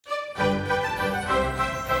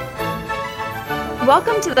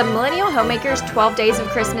Welcome to the Millennial Homemakers 12 Days of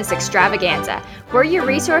Christmas Extravaganza. We're your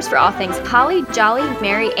resource for all things holly, jolly,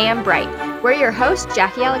 merry, and bright. We're your hosts,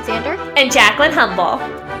 Jackie Alexander and Jacqueline Humble.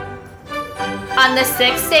 On the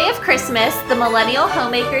 6th day of Christmas, the Millennial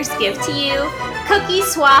Homemakers give to you cookie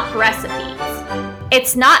swap recipes.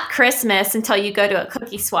 It's not Christmas until you go to a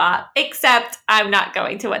cookie swap, except I'm not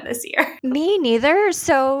going to one this year. Me neither.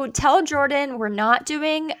 So tell Jordan we're not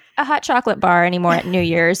doing a hot chocolate bar anymore at New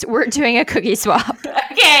Year's. We're doing a cookie swap.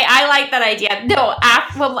 Okay, I like that idea. No,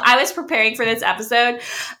 when I was preparing for this episode,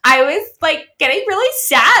 I was like getting really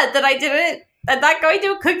sad that I'm not going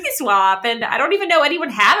to a cookie swap, and I don't even know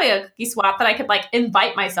anyone having a cookie swap that I could like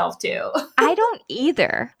invite myself to. I don't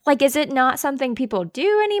either. Like, is it not something people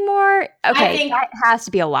do anymore? Okay, I think that has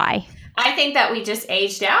to be a lie. I think that we just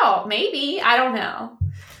aged out. Maybe. I don't know.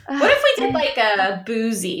 What if we did like a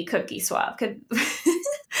boozy cookie swap?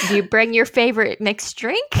 Do you bring your favorite mixed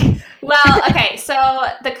drink? Well, okay. So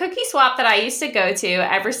the cookie swap that I used to go to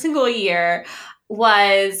every single year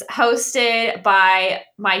was hosted by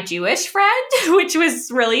my Jewish friend, which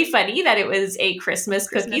was really funny that it was a Christmas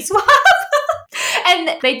cookie swap. And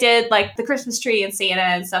they did like the Christmas tree and Santa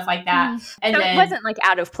and stuff like that. And so it wasn't like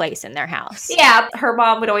out of place in their house. Yeah. Her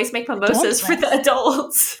mom would always make mimosas for the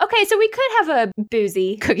adults. Okay. So we could have a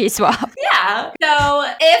boozy cookie swap. Yeah.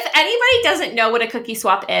 So if anybody doesn't know what a cookie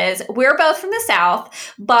swap is, we're both from the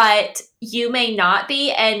South, but you may not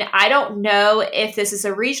be. And I don't know if this is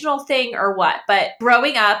a regional thing or what, but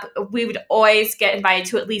growing up, we would always get invited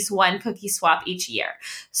to at least one cookie swap each year.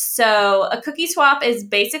 So a cookie swap is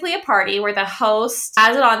basically a party where the host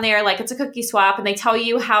has it on there like it's a cookie swap, and they tell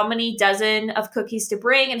you how many dozen of cookies to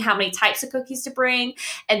bring and how many types of cookies to bring.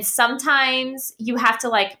 And sometimes you have to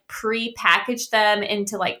like pre-package them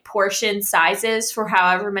into like portion sizes for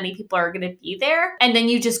however many people are going to be there. And then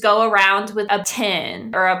you just go around with a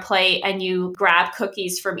tin or a plate and you grab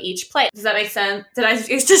cookies from each plate. Does that make sense? Did I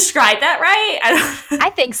describe that right? I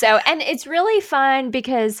think so. And it's really fun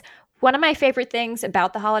because one of my favorite things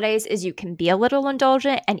about the holidays is you can be a little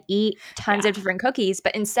indulgent and eat tons of different cookies.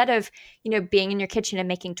 But instead of, being in your kitchen and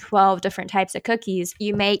making 12 different types of cookies,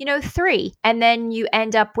 you make, 3. And then you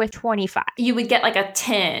end up with 25. You would get like a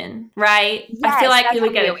tin, right? Yes, I feel like you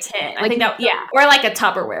would get a tin. I think that, or like a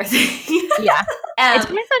Tupperware thing. Yeah. It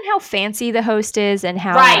depends on how fancy the host is and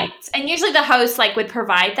how. Right. And usually the host would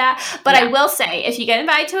provide that. But I will say, if you get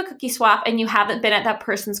invited to a cookie swap and you haven't been at that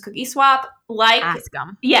person's cookie swap, ask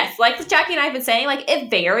them. Yes, like Jackie and I have been saying,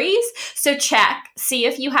 it varies. So check, see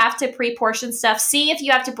if you have to pre-portion stuff. See if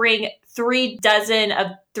you have to bring 3 dozen of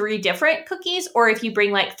 3 different cookies, or if you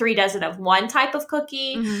bring 3 dozen of one type of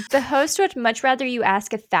cookie. Mm-hmm. The host would much rather you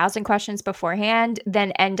ask 1,000 questions beforehand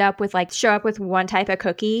than end up with show up with one type of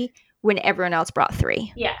cookie when everyone else brought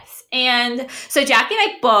 3. Yes. And so Jackie and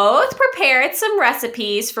I both prepared some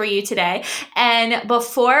recipes for you today. And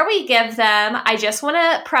before we give them, I just want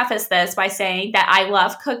to preface this by saying that I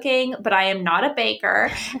love cooking, but I am not a baker.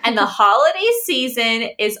 And the holiday season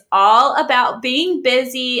is all about being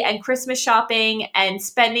busy and Christmas shopping and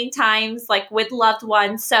spending times with loved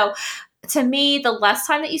ones. So to me, the less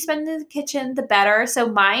time that you spend in the kitchen, the better. So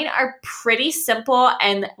mine are pretty simple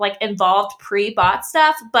and involved pre-bought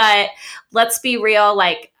stuff. But let's be real,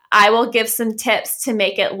 I will give some tips to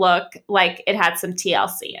make it look like it had some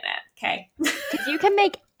TLC in it. Okay. Because you can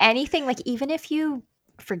make anything, even if you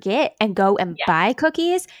forget and go and buy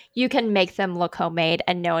cookies, you can make them look homemade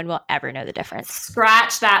and no one will ever know the difference.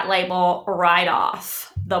 Scratch that label right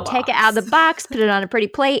off the box. Take it out of the box, put it on a pretty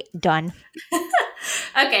plate, done.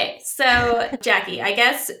 Okay, so Jackie, I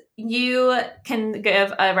guess you can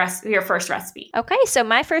give your first recipe. Okay, so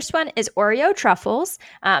my first one is Oreo truffles.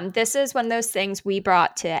 This is one of those things we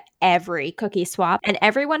brought to every cookie swap, and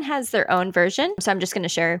everyone has their own version. So I'm just going to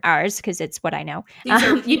share ours because it's what I know.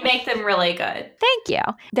 You make them really good. Thank you.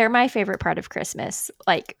 They're my favorite part of Christmas,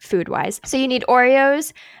 food-wise. So you need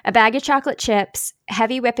Oreos, a bag of chocolate chips,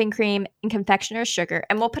 heavy whipping cream, and confectioner's sugar.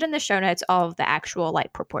 And we'll put in the show notes all of the actual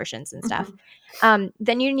proportions and stuff. Mm-hmm.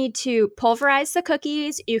 Then you need to pulverize the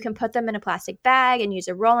cookies. You can put them in a plastic bag and use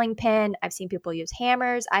a rolling pin. I've seen people use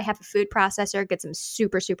hammers. I have a food processor, gets them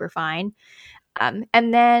super, super fine. And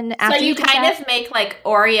then after so you kind of make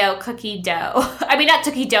Oreo cookie dough. I mean, not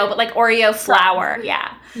cookie dough, but Oreo flour.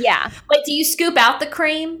 Yeah. Yeah. Wait, do you scoop out the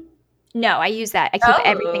cream? No, I use that. I keep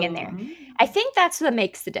everything in there. I think that's what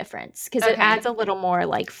makes the difference because it adds a little more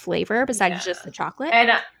flavor besides just the chocolate.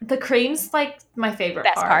 And the cream's my favorite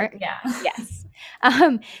best part. Yeah. Yes.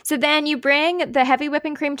 So then you bring the heavy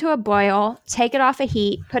whipping cream to a boil, take it off a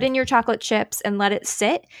heat, put in your chocolate chips and let it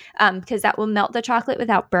sit because that will melt the chocolate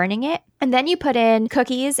without burning it. And then you put in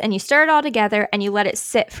cookies and you stir it all together and you let it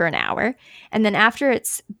sit for an hour. And then after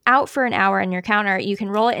it's out for an hour on your counter, you can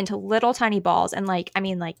roll it into little tiny balls and like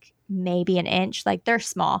maybe an inch, like they're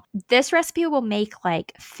small. This recipe will make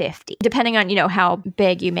like 50, depending on, how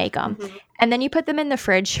big you make them. Mm-hmm. And then you put them in the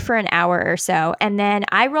fridge for an hour or so. And then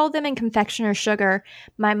I roll them in confectioner sugar.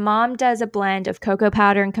 My mom does a blend of cocoa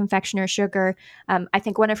powder and confectioner sugar. I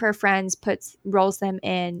think one of her friends rolls them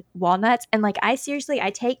in walnuts. And like I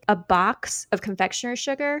take a box of confectioner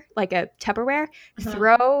sugar, like a Tupperware,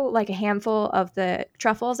 throw like a handful of the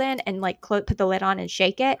truffles in and like put the lid on and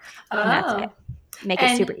shake it. And that's it. Make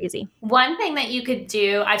it super easy. One thing that you could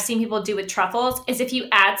do, I've seen people do with truffles, is if you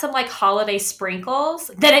add some like holiday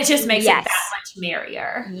sprinkles, then it just makes it that much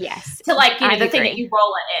merrier. Yes. To like, the thing that you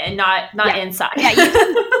roll it in, not inside.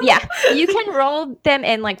 Yeah, you can roll them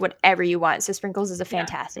in like whatever you want. So sprinkles is a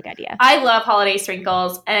fantastic idea. I love holiday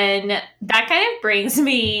sprinkles. And that kind of brings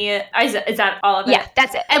me, is that all of it? Yeah,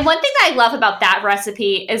 that's it. And one thing that I love about that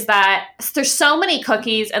recipe is that there's so many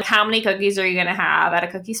cookies, and how many cookies are you going to have at a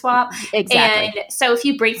cookie swap? Exactly. And so if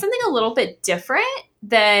you bring something a little bit different,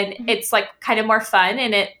 then it's like kind of more fun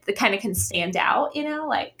and it kind of can stand out,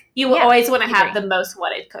 like you always want to have the most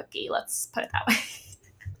wanted cookie. Let's put it that way.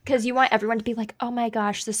 Because you want everyone to be like, oh my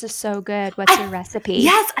gosh, this is so good. What's your recipe?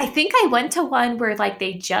 Yes. I think I went to one where like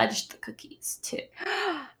they judged the cookies too.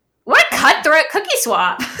 What a cutthroat cookie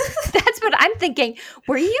swap. That's what I'm thinking.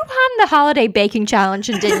 Were you on the holiday baking challenge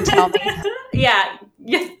and didn't tell me? Yeah.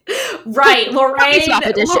 Right. Lorraine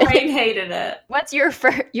hated it. What's your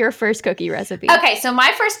first cookie recipe? Okay, so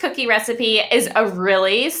my first cookie recipe is a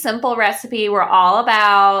really simple recipe. We're all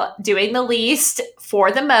about doing the least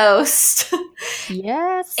for the most.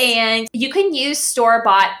 Yes. And you can use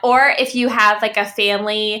store-bought, or if you have like a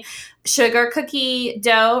family sugar cookie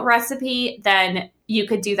dough recipe, then you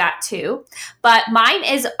could do that too. But mine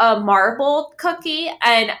is a marbled cookie,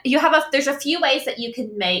 and there's a few ways that you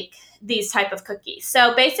can make these type of cookies.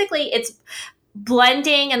 So basically it's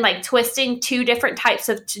blending and like twisting two different types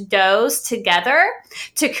of doughs together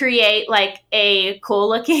to create like a cool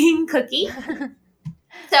looking cookie.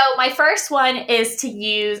 So my first one is to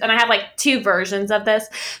use, and I have like two versions of this.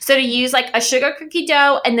 So to use like a sugar cookie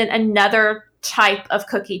dough and then another type of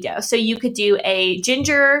cookie dough. So you could do a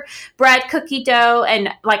gingerbread cookie dough, and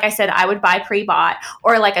like I said, I would buy pre-bought,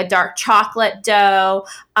 or like a dark chocolate dough,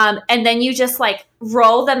 and then you just like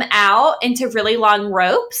roll them out into really long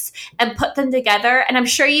ropes and put them together. And I'm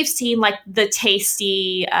sure you've seen like the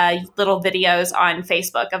tasty little videos on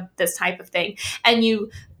Facebook of this type of thing, and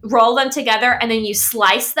you roll them together and then you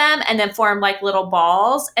slice them and then form like little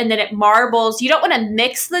balls, and then it marbles. You don't want to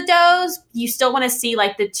mix the doughs. You still want to see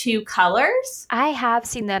like the two colors. I have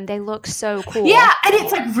seen them. They look so cool. Yeah, and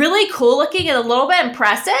it's like really cool looking and a little bit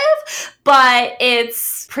impressive, but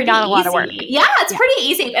it's pretty not a easy. lot of work. Yeah, it's pretty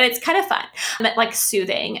easy, and it's kind of fun, like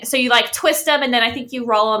soothing. So you like twist them, and then I think you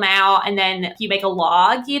roll them out, and then you make a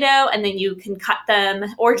log, and then you can cut them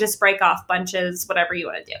or just break off bunches, whatever you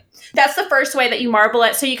want to do. That's the first way that you marble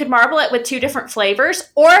it. So you could marble it with two different flavors,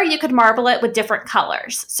 or you could marble it with different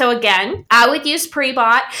colors. So again, I would use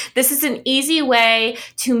pre-bought. This is an easy way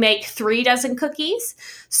to make 3 dozen cookies.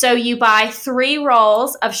 So you buy 3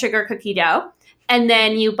 rolls of sugar cookie dough, and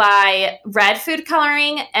then you buy red food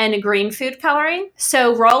coloring and green food coloring.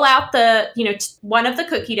 So roll out one of the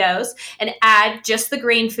cookie doughs and add just the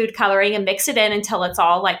green food coloring and mix it in until it's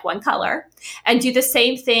all like one color. And do the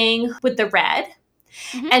same thing with the red.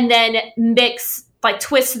 Mm-hmm. And then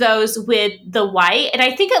twist those with the white. And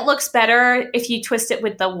I think it looks better if you twist it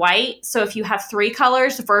with the white. So if you have 3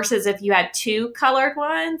 colors versus if you had 2 colored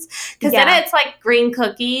ones, because then it's like green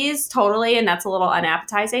cookies totally, and that's a little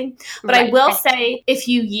unappetizing. But right. I will say, if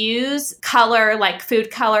you use color like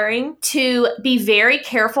food coloring, to be very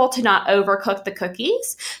careful to not overcook the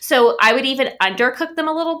cookies. So I would even undercook them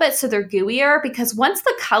a little bit so they're gooier, because once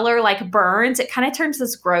the color like burns, it kind of turns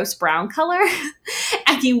this gross brown color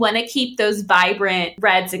and you want to keep those vibrant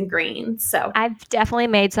reds and greens. So I've definitely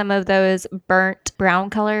made some of those burnt brown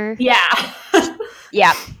color. Yeah.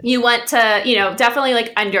 Yeah. You want to, definitely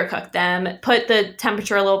like undercook them, put the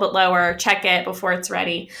temperature a little bit lower, check it before it's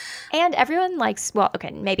ready. And everyone likes, well,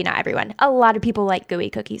 okay, maybe not everyone. A lot of people like gooey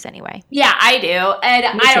cookies anyway. Yeah, I do. And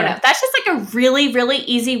I don't know. That's just like a really, really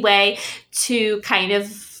easy way to kind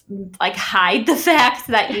of like hide the fact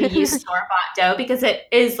that you use store-bought dough, because it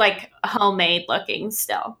is like homemade looking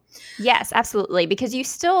still. Yes, absolutely. Because you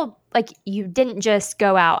still, like, you didn't just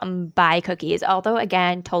go out and buy cookies, although,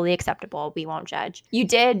 again, totally acceptable. We won't judge. You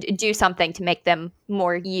did do something to make them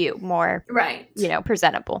more Right.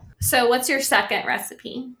 presentable. So what's your second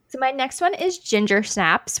recipe? So my next one is ginger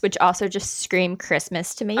snaps, which also just scream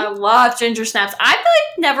Christmas to me. I love ginger snaps. I've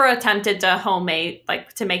never attempted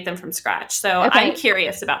to make them from scratch. So I'm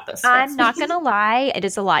curious about this. I'm not going to lie. It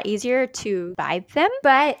is a lot easier to buy them,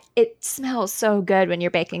 but it smells so good when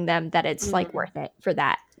you're baking them that it's like worth it for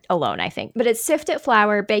that alone, I think. But it's sifted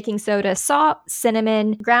flour, baking soda, salt,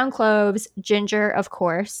 cinnamon, ground cloves, ginger, of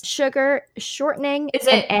course, sugar, shortening,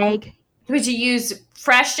 an egg. Would you use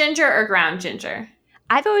fresh ginger or ground ginger?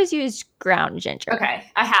 I've always used ground ginger. Okay,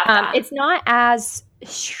 I have that. It's not as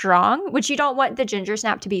strong, which you don't want the ginger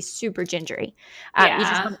snap to be super gingery. You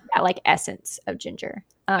just want that like essence of ginger.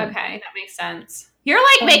 Okay, that makes sense. You're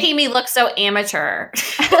like making me look so amateur.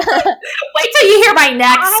 Wait till you hear my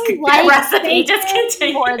next recipe. Just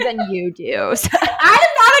continue. More than you do. So. I'm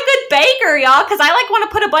not a good baker, y'all, because I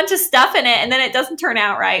want to put a bunch of stuff in it and then it doesn't turn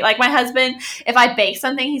out right. Like my husband, if I bake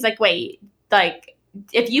something, he's like, wait,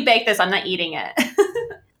 if you bake this, I'm not eating it.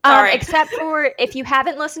 Except for if you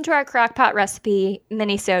haven't listened to our crockpot recipe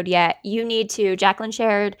mini-sode yet, you need to. Jacqueline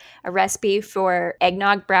shared a recipe for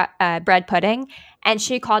eggnog bread pudding, and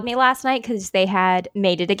she called me last night because they had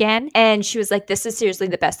made it again, and she was like, "This is seriously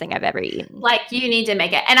the best thing I've ever eaten." Like, you need to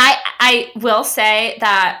make it. And I will say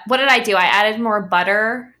that, what did I do? I added more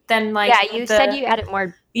butter than you said you added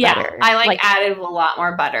more. Butter. I added a lot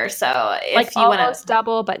more butter. So if you want to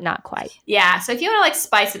double, but not quite. Yeah. So if you want to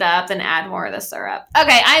spice it up, then add more of the syrup.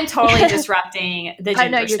 Okay, I'm totally disrupting the ginger. Oh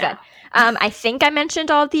no, you're good. I think I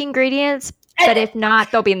mentioned all of the ingredients, but if not,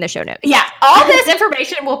 they'll be in the show notes. Yeah, all this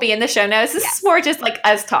information will be in the show notes. This is more just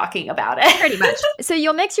us talking about it. Pretty much. So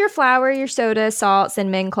you'll mix your flour, your soda, salt,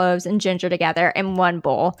 cinnamon, cloves, and ginger together in one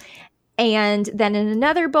bowl. And then in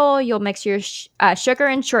another bowl, you'll mix your sugar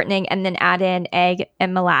and shortening and then add in egg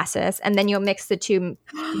and molasses. And then you'll mix the two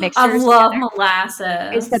mixtures I love together.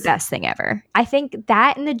 Molasses. It's the best thing ever. I think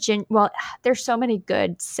that and there's so many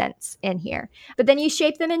good scents in here. But then you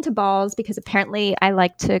shape them into balls because apparently I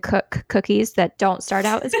like to cook cookies that don't start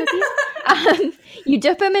out as cookies. You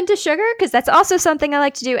dip them into sugar because that's also something I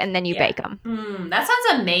like to do, and then you bake them. That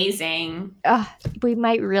sounds amazing. We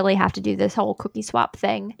might really have to do this whole cookie swap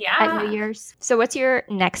thing at New Year's. So what's your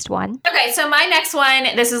next one? Okay, so my next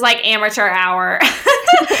one, this is like amateur hour.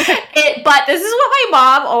 But this is what my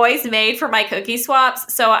mom always made for my cookie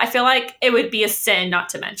swaps, so I feel like it would be a sin not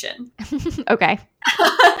to mention. Okay.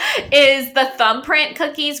 Is the thumbprint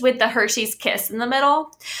cookies with the Hershey's Kiss in the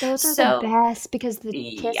middle. Those are the best because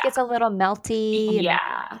the kiss gets a little melty.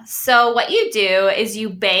 Yeah. So what you do is you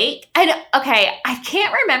bake. And okay, I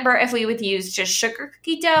can't remember if we would use just sugar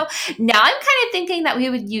cookie dough. Now I'm kind of thinking that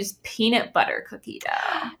we would use peanut butter cookie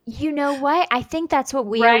dough. You know what? I think that's what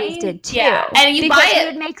we always did too. Yeah. And you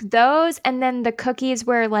would make those, and then the cookies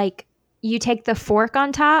where you take the fork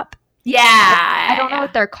on top. Yeah. I don't know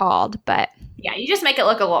what they're called, but yeah, you just make it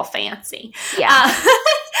look a little fancy. Yeah.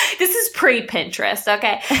 This is pre-Pinterest,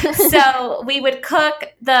 okay? So we would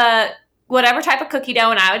cook the whatever type of cookie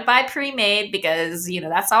dough, and I would buy pre-made because,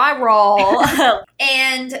 that's how I roll.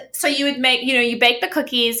 And so you would make, you bake the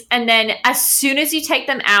cookies, and then as soon as you take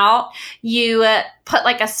them out, you put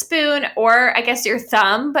a spoon or I guess your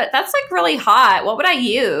thumb, but that's really hot. What would I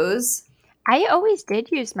use? I always did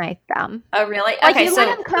use my thumb. Oh, really? Okay, you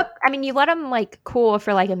let them cook. I mean, you let them cool for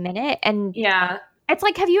a minute, and yeah, it's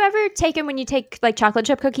have you ever taken when you take chocolate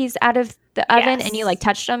chip cookies out of the oven and you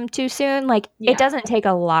touched them too soon? It doesn't take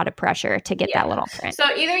a lot of pressure to get that little print. So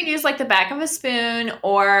either use the back of a spoon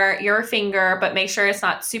or your finger, but make sure it's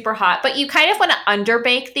not super hot. But you kind of want to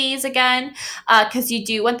underbake these again because you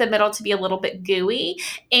do want the middle to be a little bit gooey,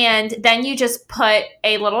 and then you just put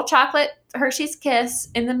a little chocolate Hershey's Kiss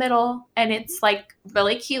in the middle, and it's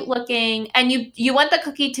really cute looking, and you want the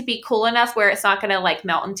cookie to be cool enough where it's not going to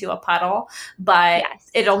melt into a puddle, but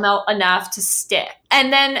it'll melt enough to stick.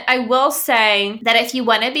 And then I will say that if you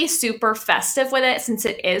want to be super festive with it, since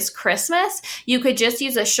it is Christmas, you could just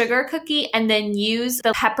use a sugar cookie and then use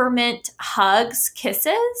the peppermint hugs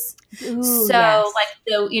kisses. Ooh, so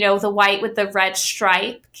the white with the red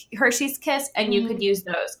stripe Hershey's Kiss, and you could use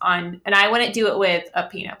those on, and I wouldn't do it with a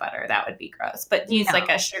peanut butter. That would be gross, but use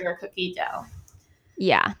a sugar cookie dough.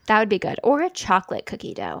 Yeah, that would be good. Or a chocolate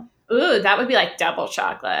cookie dough. Ooh, that would be double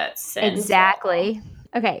chocolate. Sinful. Exactly.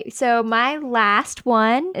 Okay, so my last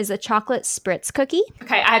one is a chocolate spritz cookie.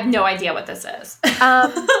 Okay, I have no idea what this is.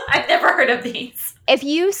 I've never heard of these. If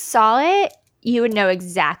you saw it, you would know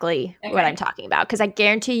exactly what I'm talking about because I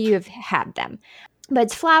guarantee you have had them. But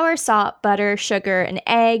it's flour, salt, butter, sugar, an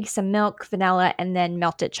egg, some milk, vanilla, and then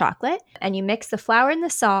melted chocolate. And you mix the flour and the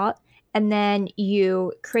salt, and then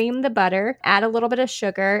you cream the butter, add a little bit of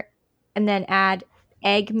sugar, and then add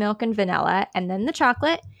egg, milk, and vanilla, and then the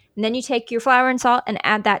chocolate. And then you take your flour and salt and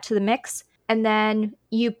add that to the mix. And then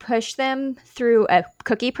you push them through a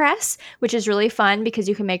cookie press, which is really fun because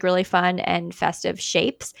you can make really fun and festive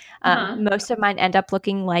shapes. Most of mine end up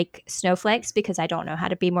looking like snowflakes because I don't know how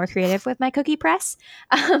to be more creative with my cookie press.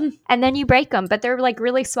 And then you break them, but they're like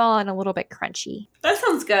really small and a little bit crunchy. That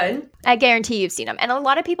sounds good. I guarantee you've seen them. And a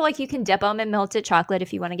lot of people, like, you can dip them in melted chocolate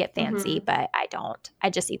if you want to get fancy, but I don't. I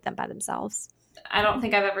just eat them by themselves. I don't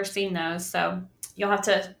think I've ever seen those, so you'll have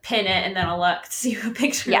to pin it and then I'll look to see a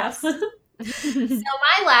picture. Yes. So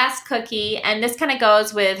my last cookie, and this kind of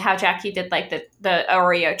goes with how Jackie did like the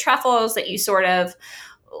Oreo truffles, that you sort of,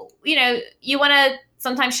 you want to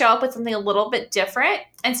sometimes show up with something a little bit different.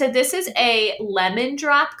 And so this is a lemon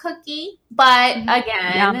drop cookie, but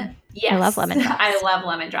again, yes, I love lemon drops. I love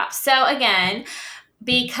lemon drops. So again,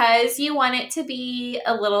 because you want it to be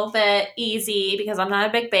a little bit easy, because I'm not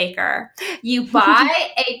a big baker, you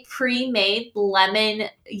buy a pre-made lemon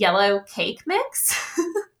yellow cake mix.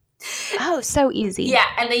 Oh, so easy. Yeah,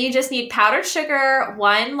 and then you just need powdered sugar,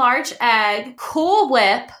 1 large egg, Cool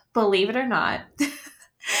Whip, believe it or not.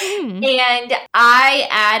 And I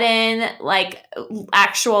add in like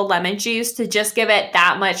actual lemon juice to just give it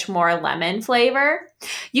that much more lemon flavor.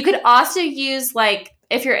 You could also use, like,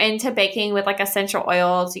 if you're into baking with like essential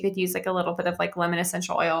oils, you could use like a little bit of like lemon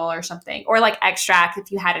essential oil or something, or like extract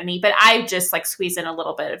if you had any. But I just like squeeze in a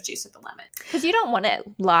little bit of juice of the lemon. Because you don't want a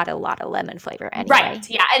lot of lemon flavor anyway. Right.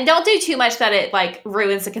 Yeah. And don't do too much that it like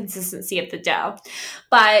ruins the consistency of the dough.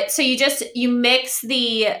 But so you mix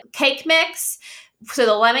the cake mix. So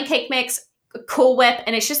the lemon cake mix, Cool Whip,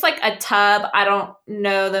 and it's just like a tub. I don't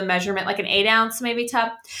know the measurement, like an 8-ounce maybe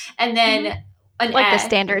tub. And then an like egg. the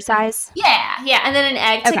standard size? Yeah. And then an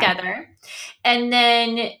egg together. And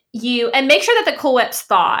then and make sure that the Cool Whip's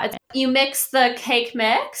thawed. You mix the cake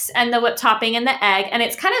mix and the whipped topping and the egg, and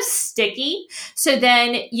it's kind of sticky. So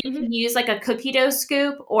then you can use like a cookie dough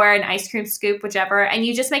scoop or an ice cream scoop, whichever, and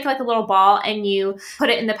you just make like a little ball and you put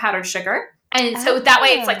it in the powdered sugar. And so that way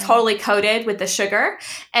it's like totally coated with the sugar.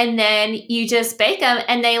 And then you just bake them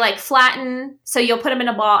and they like flatten. So you'll put them in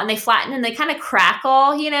a ball and they flatten and they kind of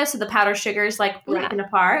crackle, so the powdered sugar is like breaking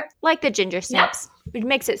apart. Like the ginger snaps. It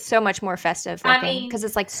makes it so much more festive looking because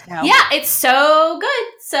it's like snow. Yeah, it's so good.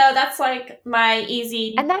 So that's like my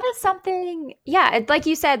easy. And that is something, like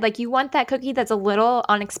you said, like you want that cookie that's a little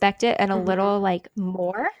unexpected and a little like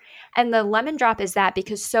more. And the lemon drop is that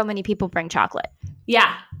because so many people bring chocolate.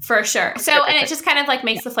 Yeah, for sure. So, and it just kind of like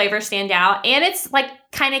makes the flavor stand out. And it's like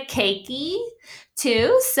kind of cakey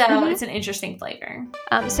too. So it's an interesting flavor.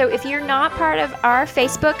 So if you're not part of our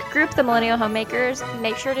Facebook group, the Millennial Homemakers,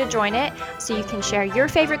 make sure to join it so you can share your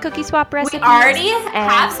favorite cookie swap recipes. We already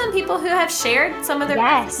have some people who have shared some of their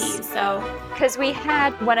recipes. So because we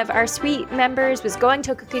had one of our sweet members was going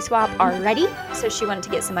to a cookie swap already, so she wanted to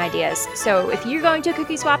get some ideas. So if you're going to a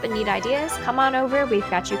cookie swap and need ideas, come on over. We've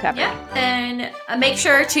got you covered. Yeah, and make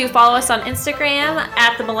sure to follow us on Instagram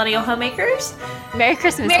at the Millennial Homemakers. Merry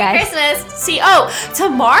Christmas, guys. Merry Christmas. See,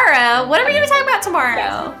 tomorrow. What are we going to talk about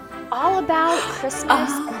tomorrow? All about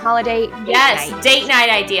Christmas and holiday date night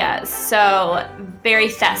ideas. So very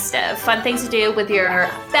festive. Fun things to do with your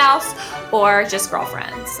spouse or just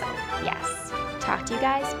girlfriends. So. Yes. Talk to you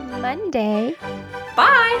guys Monday.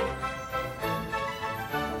 Bye.